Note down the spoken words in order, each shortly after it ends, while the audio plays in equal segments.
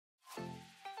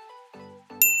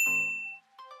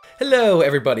Hello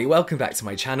everybody, welcome back to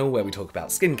my channel where we talk about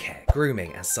skincare,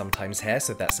 grooming, and sometimes hair,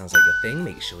 so if that sounds like your thing,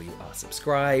 make sure you are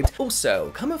subscribed.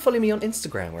 Also, come and follow me on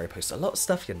Instagram where I post a lot of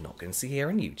stuff you're not going to see here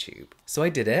on YouTube. So I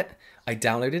did it. I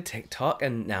downloaded TikTok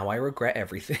and now I regret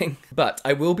everything. But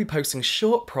I will be posting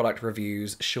short product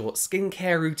reviews, short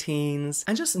skincare routines,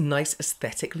 and just nice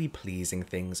aesthetically pleasing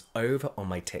things over on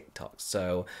my TikTok.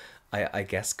 So I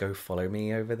guess go follow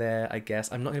me over there, I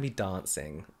guess. I'm not going to be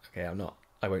dancing. Okay,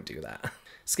 I won't do that.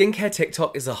 Skincare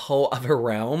TikTok is a whole other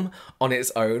realm on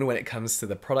its own when it comes to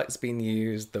the products being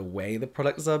used, the way the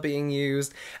products are being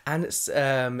used, and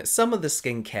some of the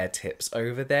skincare tips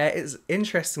over there. It's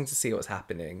interesting to see what's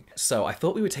happening. So I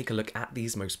thought we would take a look at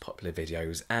these most popular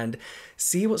videos and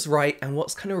see what's right and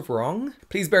what's kind of wrong.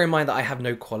 Please bear in mind that I have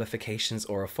no qualifications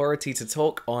or authority to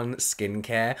talk on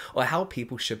skincare or how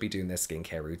people should be doing their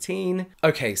skincare routine.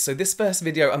 Okay, so this first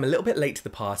video, I'm a little bit late to the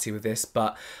party with this,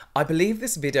 but I believe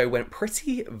this video went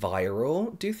pretty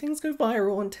viral. Do things go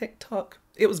viral on TikTok?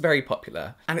 It was very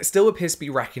popular and it still appears to be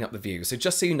racking up the views. So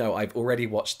just so you know, I've already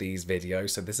watched these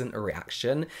videos, so this isn't a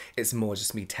reaction. It's more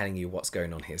just me telling you what's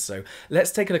going on here. So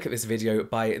let's take a look at this video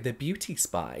by The Beauty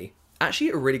Spy. Actually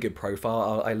a really good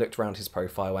profile. I looked around his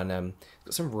profile and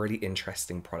got some really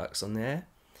interesting products on there.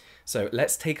 So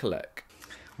let's take a look.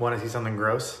 Want to see something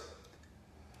gross?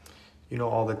 You know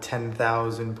all the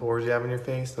 10,000 pores you have in your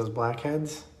face, those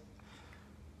blackheads?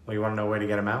 Well, you want to know a way to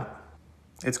get them out?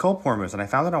 It's called Pore Mousse, and I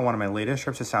found it on one of my latest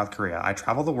trips to South Korea. I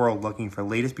travel the world looking for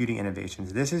latest beauty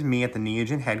innovations. This is me at the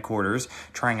Neogen headquarters,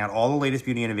 trying out all the latest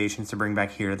beauty innovations to bring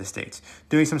back here to the States,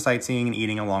 doing some sightseeing and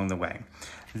eating along the way.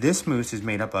 This mousse is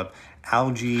made up of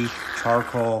algae,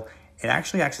 charcoal. It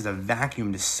actually acts as a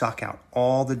vacuum to suck out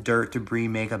all the dirt, debris,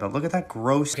 makeup. But look at that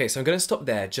gross. Okay, so I'm going to stop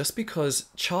there just because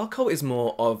charcoal is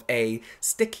more of a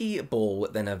sticky ball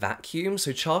than a vacuum.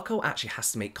 So charcoal actually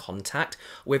has to make contact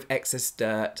with excess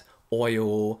dirt,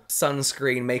 oil,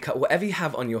 sunscreen, makeup, whatever you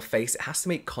have on your face. It has to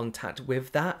make contact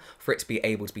with that for it to be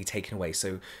able to be taken away.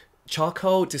 So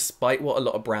charcoal, despite what a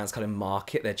lot of brands kind of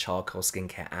market their charcoal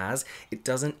skincare as, it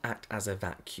doesn't act as a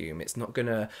vacuum. It's not going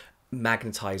to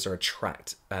magnetize or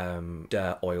attract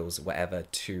dirt, oils, whatever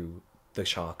to the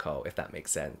charcoal, if that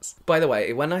makes sense. By the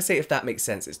way, when I say if that makes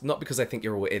sense, it's not because I think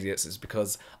you're all idiots, it's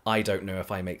because I don't know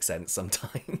if I make sense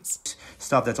sometimes.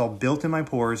 Stuff that's all built in my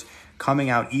pores, coming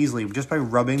out easily just by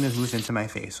rubbing this mousse into my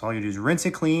face. All you do is rinse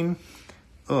it clean.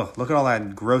 Ugh, look at all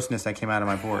that grossness that came out of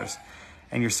my pores.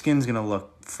 And your skin's gonna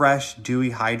look fresh,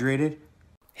 dewy, hydrated.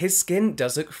 His skin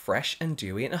does look fresh and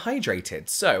dewy and hydrated.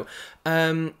 So,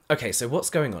 okay, so what's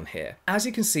going on here? As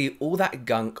you can see, all that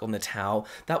gunk on the towel,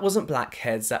 that wasn't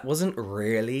blackheads, that wasn't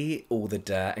really all the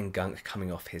dirt and gunk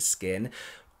coming off his skin.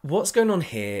 What's going on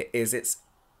here is it's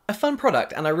a fun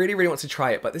product and I really, really want to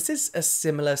try it, but this is a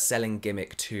similar selling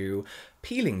gimmick to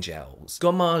peeling gels,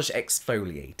 gommage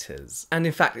exfoliators. And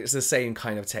in fact, it's the same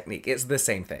kind of technique. It's the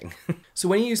same thing. So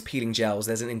when you use peeling gels,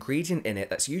 there's an ingredient in it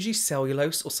that's usually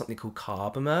cellulose or something called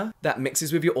carbomer that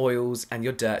mixes with your oils and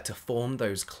your dirt to form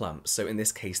those clumps. So in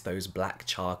this case, those black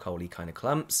charcoal-y kind of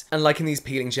clumps. And like in these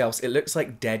peeling gels, it looks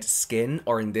like dead skin,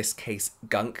 or in this case,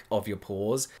 gunk of your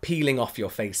pores, peeling off your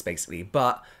face basically.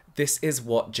 But this is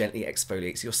what gently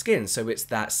exfoliates your skin. So it's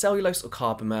that cellulose or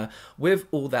carbomer with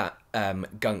all that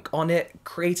gunk on it,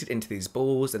 created into these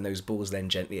balls, and those balls then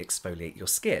gently exfoliate your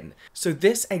skin. So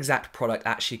this exact product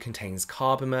actually contains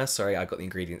carbomer, sorry, I got the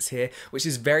ingredients here, which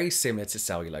is very similar to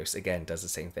cellulose, again, does the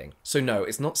same thing. So no,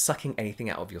 it's not sucking anything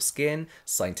out of your skin.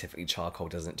 Scientifically, charcoal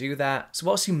doesn't do that. So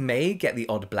whilst you may get the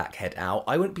odd blackhead out,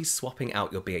 I wouldn't be swapping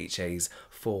out your BHAs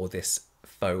for this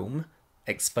foam.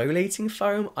 Exfoliating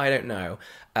foam? I don't know.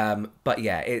 But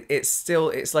yeah, it's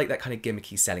like that kind of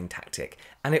gimmicky selling tactic.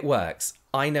 And it works.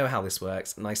 I know how this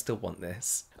works and I still want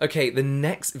this. Okay, the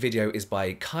next video is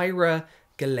by Kyra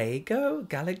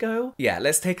Gallego? Yeah,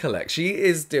 let's take a look. She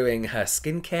is doing her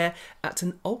skincare at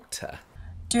an Ulta.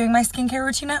 Doing my skincare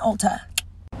routine at Ulta.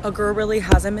 A girl really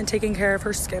hasn't been taking care of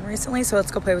her skin recently, so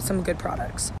let's go play with some good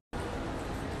products.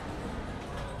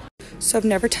 So I've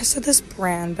never tested this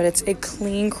brand, but it's a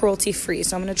clean, cruelty-free,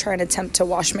 so I'm going to try and attempt to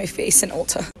wash my face in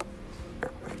Ulta.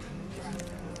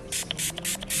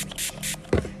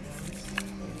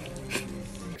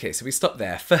 Okay, so we stop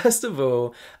there. First of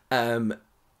all,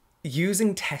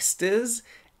 using testers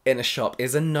in a shop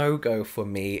is a no-go for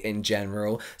me in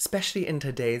general, especially in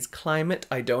today's climate.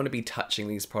 I don't want to be touching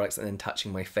these products and then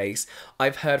touching my face.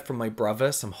 I've heard from my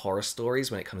brother some horror stories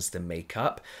when it comes to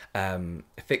makeup,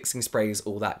 fixing sprays,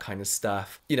 all that kind of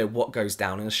stuff. You know, what goes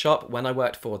down in a shop. When I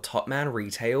worked for Top Man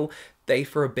Retail, They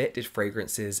for a bit did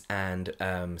fragrances and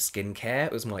skincare.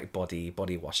 It was more like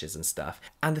body washes and stuff.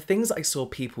 And the things that I saw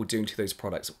people doing to those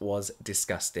products was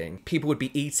disgusting. People would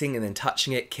be eating and then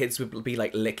touching it. Kids would be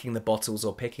like licking the bottles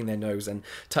or picking their nose and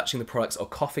touching the products or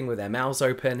coughing with their mouths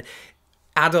open.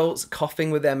 Adults coughing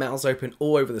with their mouths open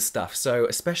all over the stuff. So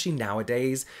especially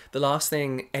nowadays, the last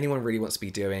thing anyone really wants to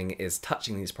be doing is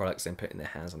touching these products and putting their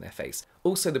hands on their face.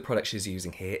 Also, the product she's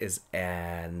using here is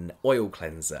an oil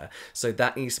cleanser. So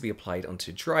that needs to be applied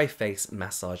onto dry face,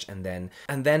 massage, and then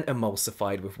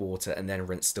emulsified with water and then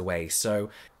rinsed away. So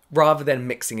rather than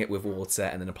mixing it with water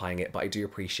and then applying it, but I do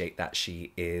appreciate that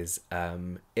she is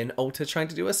in Ulta trying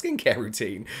to do a skincare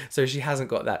routine. So she hasn't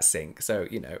got that sync. So,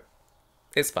 you know,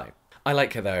 it's fine. I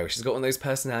like her though. She's got one of those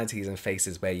personalities and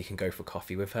faces where you can go for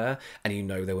coffee with her and you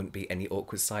know there wouldn't be any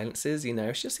awkward silences, you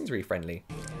know, she just seems really friendly.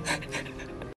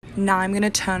 Now I'm gonna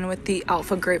tone with the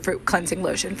Alpha Grapefruit Cleansing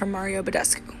Lotion from Mario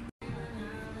Badescu.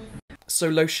 So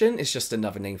lotion is just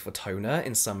another name for toner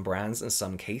in some brands and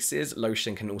some cases.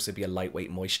 Lotion can also be a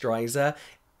lightweight moisturizer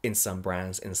in some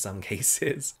brands, in some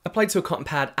cases. Applied to a cotton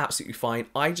pad, absolutely fine.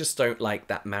 I just don't like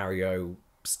that Mario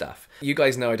stuff. You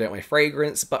guys know I don't like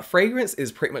fragrance, but fragrance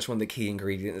is pretty much one of the key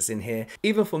ingredients in here.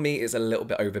 Even for me, it's a little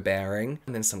bit overbearing.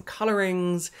 And then some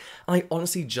colorings. I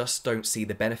honestly just don't see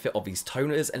the benefit of these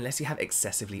toners unless you have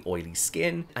excessively oily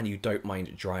skin and you don't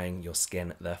mind drying your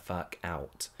skin the fuck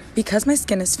out. Because my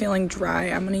skin is feeling dry,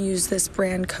 I'm gonna use this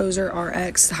brand Kozer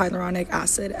RX Hyaluronic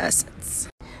Acid Essence.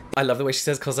 I love the way she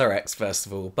says CosRX first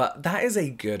of all, but that is a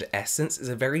good essence. It's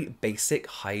a very basic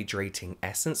hydrating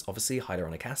essence, obviously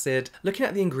hyaluronic acid. Looking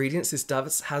at the ingredients, this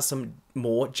does has some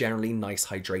more generally nice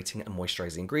hydrating and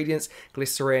moisturizing ingredients,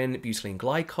 glycerin, butylene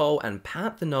glycol, and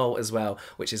panthenol as well,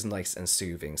 which is nice and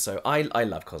soothing. So I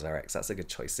love CosRX. That's a good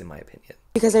choice in my opinion.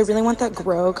 Because I really want that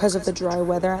glow because of the dry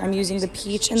weather, I'm using the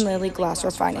Peach and Lily Glass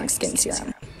Refining Skin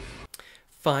Serum.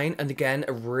 Fine, and again,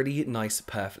 a really nice,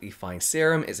 perfectly fine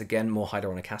serum. It's again more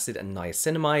hyaluronic acid and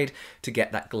niacinamide to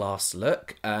get that glass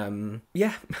look.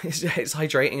 Yeah, it's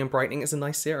hydrating and brightening. It's a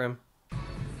nice serum.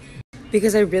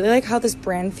 Because I really like how this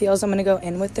brand feels, I'm going to go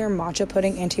in with their Matcha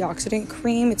Pudding Antioxidant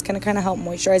Cream. It's going to kind of help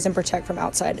moisturize and protect from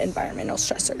outside environmental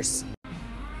stressors.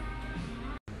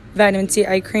 Vitamin C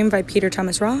Eye Cream by Peter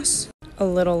Thomas Ross. A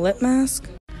little lip mask.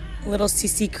 A little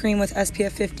CC Cream with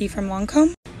SPF 50 from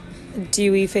Lancome. A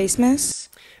dewy face mist.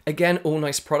 Again, all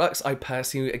nice products. I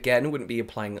personally, again, wouldn't be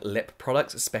applying lip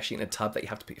products, especially in a tub that you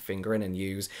have to put your finger in and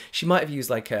use. She might have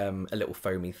used like a little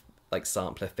foamy like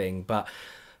sampler thing, but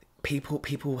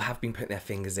people have been putting their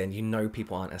fingers in. You know,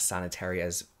 people aren't as sanitary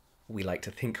as we like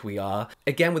to think we are.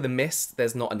 Again, with a mist,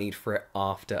 there's not a need for it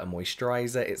after a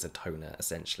moisturizer. It's a toner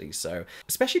essentially. So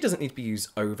especially doesn't need to be used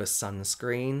over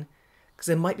sunscreen because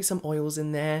there might be some oils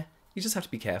in there. You just have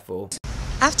to be careful.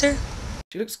 After.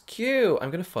 She looks cute. I'm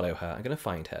going to follow her. I'm going to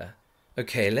find her.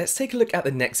 Okay, let's take a look at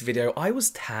the next video. I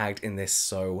was tagged in this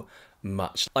so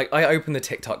much. Like, I opened the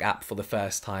TikTok app for the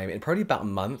first time in probably about a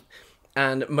month,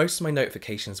 and most of my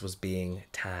notifications was being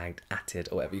tagged, atted,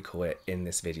 or whatever you call it, in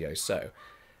this video. So,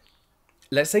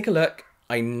 let's take a look.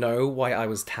 I know why I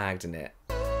was tagged in it.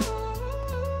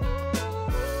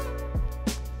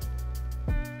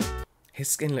 His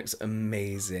skin looks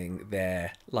amazing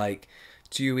there. Like,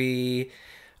 dewy,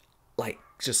 like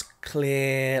just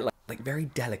clear, like very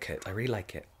delicate. I really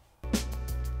like it.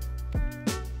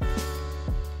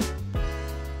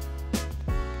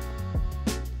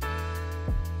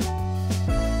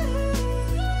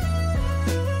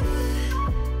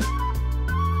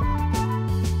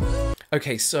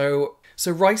 Okay, so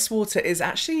rice water is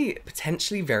actually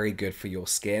potentially very good for your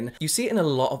skin. You see it in a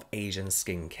lot of Asian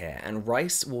skincare, and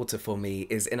rice water for me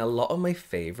is in a lot of my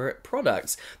favorite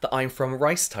products. The I'm From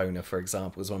Rice Toner, for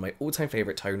example, is one of my all-time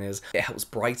favorite toners. It helps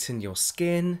brighten your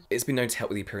skin. It's been known to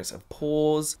help with the appearance of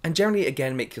pores, and generally,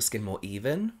 again, make your skin more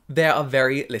even. There are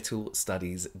very little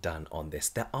studies done on this.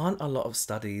 There aren't a lot of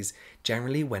studies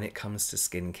generally when it comes to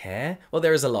skincare. Well,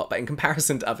 there is a lot, but in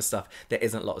comparison to other stuff, there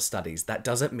isn't a lot of studies. That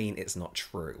doesn't mean it's not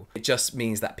true. It just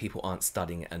means that people aren't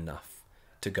studying it enough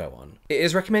to go on. It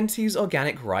is recommended to use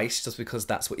organic rice just because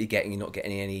that's what you're getting. You're not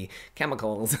getting any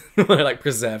chemicals or like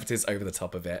preservatives over the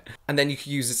top of it. And then you could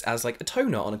use this as like a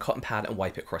toner on a cotton pad and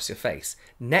wipe it across your face.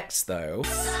 Next though,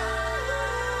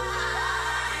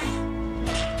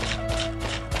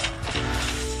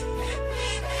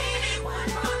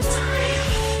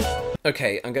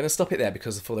 Okay, I'm going to stop it there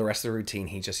because for the rest of the routine,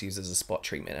 he just uses a spot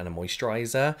treatment and a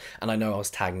moisturizer. And I know I was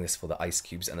tagging this for the ice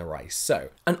cubes and the rice. So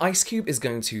an ice cube is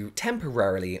going to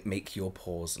temporarily make your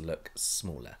pores look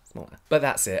smaller. But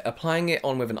that's it. Applying it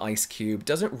on with an ice cube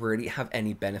doesn't really have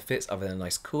any benefits other than a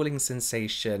nice cooling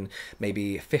sensation,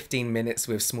 maybe 15 minutes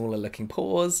with smaller looking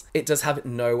pores. It does have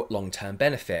no long-term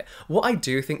benefit. What I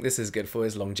do think this is good for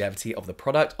is longevity of the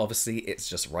product. Obviously, it's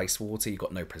just rice water. You've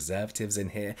got no preservatives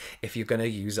in here. If you're going to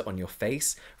use it on your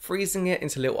face, freezing it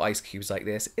into little ice cubes like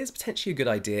this is potentially a good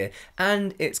idea,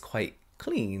 and it's quite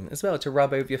clean as well to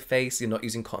rub over your face. You're not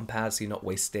using cotton pads, so you're not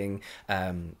wasting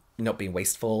not being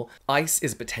wasteful. Ice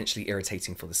is potentially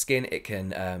irritating for the skin. It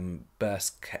can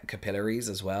burst capillaries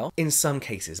as well in some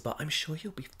cases, but I'm sure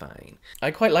you'll be fine. I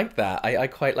quite like that. I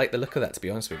quite like the look of that, to be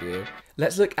honest with you.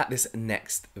 Let's look at this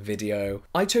next video.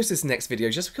 I chose this next video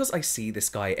just because I see this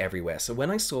guy everywhere. So when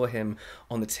I saw him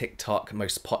on the TikTok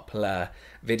most popular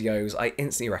videos, I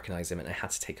instantly recognized him and I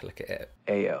had to take a look at it.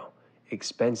 Ayo,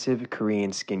 expensive Korean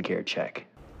skincare check.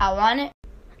 I want it.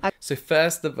 So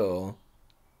first of all,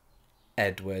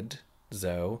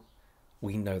 Edwardzo,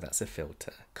 we know that's a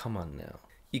filter. Come on now.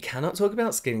 You cannot talk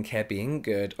about skincare being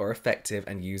good or effective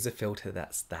and use a filter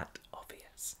that's that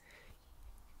obvious.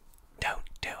 Don't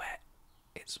do it.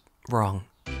 It's wrong.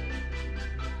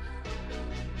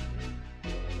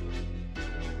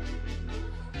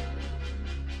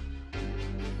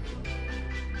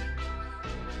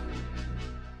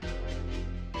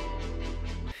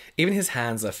 Even his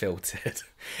hands are filtered.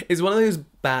 It's one of those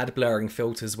bad blurring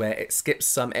filters where it skips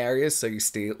some areas so you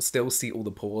still see all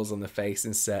the pores on the face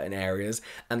in certain areas,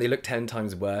 and they look 10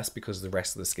 times worse because the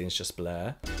rest of the skin's just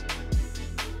blur.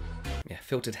 Yeah,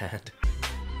 filtered hand.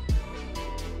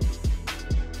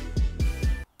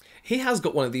 He has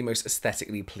got one of the most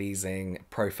aesthetically pleasing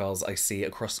profiles I see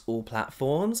across all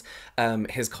platforms.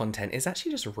 His content is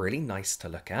actually just really nice to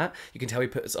look at. You can tell he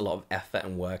puts a lot of effort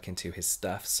and work into his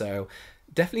stuff, so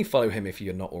definitely follow him if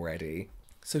you're not already.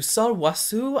 So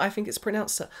Sarwasu, I think it's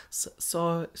pronounced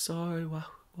Sarwasu.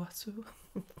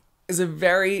 Is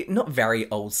a not very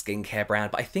old skincare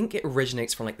brand, but I think it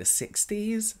originates from like the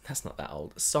 60s. That's not that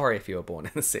old. Sorry if you were born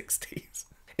in the 60s.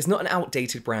 It's not an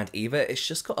outdated brand either, it's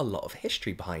just got a lot of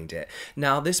history behind it.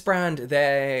 Now this brand,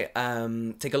 they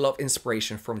take a lot of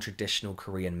inspiration from traditional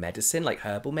Korean medicine, like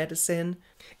herbal medicine.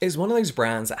 It's one of those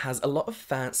brands that has a lot of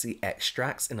fancy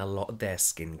extracts in a lot of their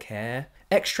skincare.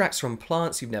 Extracts from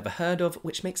plants you've never heard of,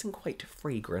 which makes them quite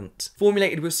fragrant.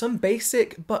 Formulated with some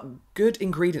basic but good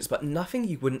ingredients, but nothing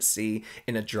you wouldn't see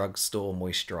in a drugstore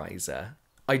moisturizer.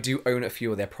 I do own a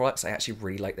few of their products. I actually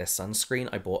really like their sunscreen.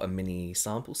 I bought a mini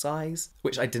sample size,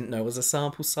 which I didn't know was a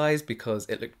sample size because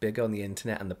it looked bigger on the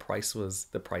internet and the price was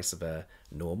the price of a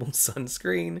normal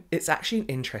sunscreen. It's actually an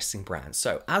interesting brand.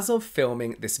 So as of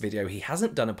filming this video, he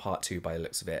hasn't done a part 2 by the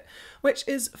looks of it, which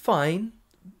is fine.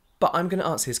 But I'm going to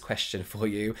answer his question for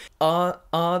you.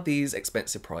 Are these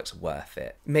expensive products worth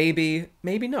it? Maybe,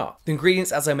 maybe not. The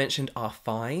ingredients, as I mentioned, are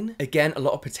fine. Again, a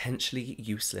lot of potentially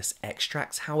useless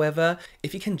extracts. However,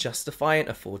 if you can justify and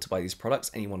afford to buy these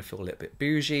products and you want to feel a little bit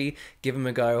bougie, give them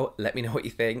a go. Let me know what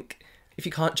you think. If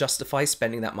you can't justify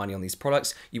spending that money on these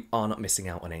products, you are not missing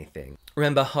out on anything.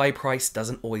 Remember, high price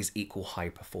doesn't always equal high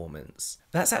performance.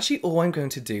 That's actually all I'm going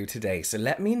to do today, so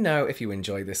let me know if you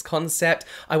enjoy this concept.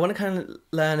 I want to kind of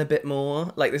learn a bit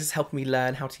more. Like, this is helping me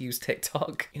learn how to use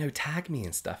TikTok. You know, tag me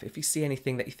and stuff. If you see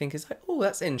anything that you think is like, oh,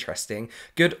 that's interesting,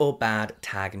 good or bad,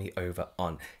 tag me over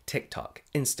on TikTok,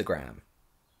 Instagram.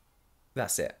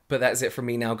 That's it. But that's it from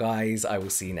me now, guys. I will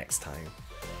see you next time.